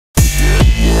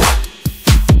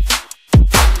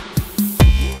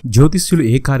జ్యోతిష్యులు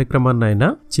ఏ కార్యక్రమాన్నైనా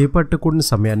చేపట్టకూడని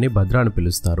సమయాన్ని భద్ర అని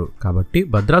పిలుస్తారు. కాబట్టి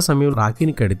భద్రా సమయం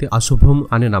రాఖీని కడితే అశుభం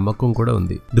అనే నమ్మకం కూడా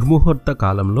ఉంది. దుర్ముహూర్త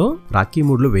కాలంలో రాఖీ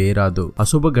ముడులు వేయరాదు.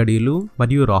 అశుభ గడియలు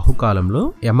మరియు రాహుకాలంలో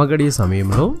యమగడియ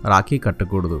సమయంలో రాఖీ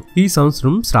కట్టకూడదు. ఈ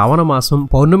సంవత్సరం శ్రావణ మాసం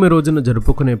పౌర్ణమి రోజున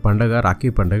జరుపుకునే పండగ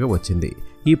రాఖీ పండగ వచ్చింది.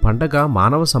 ఈ పండగ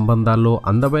మానవ సంబంధాల్లో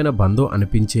అందమైన బంధం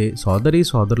అనిపించే సోదరీ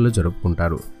సోదరులు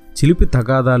జరుపుకుంటారు. చిలిపి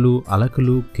తగాదాలు,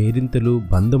 అలకలు, కేరింతలు,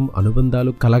 బంధం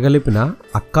అనుబంధాలు కలగలిపిన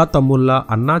అక్కా తమ్ముళ్ళ,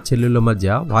 అన్నా చెల్లెళ్ళ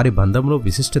మధ్య వారి బంధంలో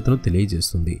విశిష్టతను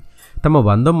తెలియజేస్తుంది. తమ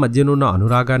బంధం మధ్యనున్న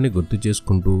అనురాగాన్ని గుర్తు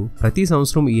చేసుకుంటూ ప్రతి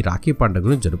సంవత్సరం ఈ రాఖీ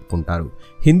పండుగను జరుపుకుంటారు.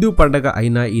 హిందూ పండుగ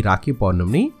అయిన ఈ రాఖీ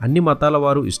పౌర్ణమిని అన్ని మతాల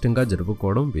వారు ఇష్టంగా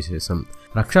జరుపుకోవడం విశేషం.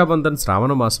 రక్షాబంధన్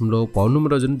శ్రావణ మాసంలో పౌర్ణమి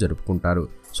రోజును జరుపుకుంటారు.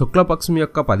 శుక్లపక్షం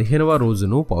యొక్క 15వ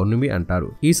రోజును పౌర్ణమి అంటారు.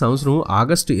 ఈ సంవత్సరం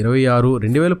ఆగస్టు 26,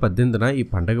 2018 ఈ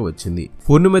పండుగ వచ్చింది.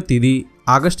 పూర్ణిమ తిథి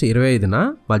ఆగస్టు 25న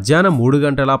మధ్యాహ్నం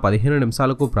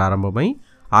 3:15 ప్రారంభమై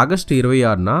ఆగస్టు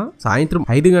 26న సాయంత్రం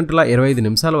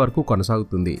 5:25 వరకు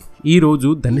కొనసాగుతుంది. ఈ రోజు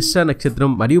ధనిష్ట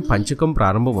నక్షత్రం మరియు పంచకం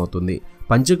ప్రారంభమవుతుంది.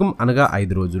 పంచకం అనగా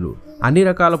 5 రోజులు. అన్ని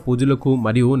రకాల పూజలకు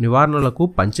మరియు నివారణలకు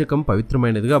పంచకం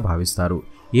పవిత్రమైనదిగా భావిస్తారు.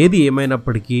 ఏది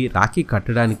ఏమైనప్పటికీ రాఖీ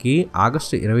కట్టడానికి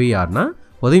ఆగస్టు 26న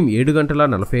ఉదయం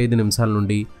 7:45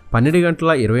 నుండి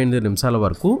 12:28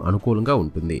 వరకు అనుకూలంగా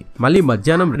ఉంటుంది. మళ్ళీ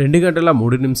మధ్యాహ్నం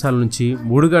 2:03 నుంచి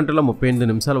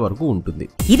 3:35 వరకు ఉంటుంది.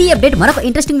 ఇది అప్డేట్. మరొక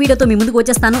ఇంట్రెస్టింగ్ వీడియోతో మీ ముందుకు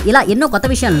వచ్చేస్తాను. ఇలా ఎన్నో కొత్త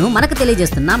విషయాలను మనకు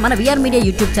తెలియజేస్తున్న మన విఆర్ మీడియా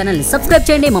యూట్యూబ్ ఛానల్ ని సబ్స్క్రైబ్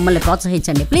చేయండి, మమ్మల్ని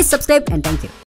ప్రోత్సహించండి. Please subscribe and thank you.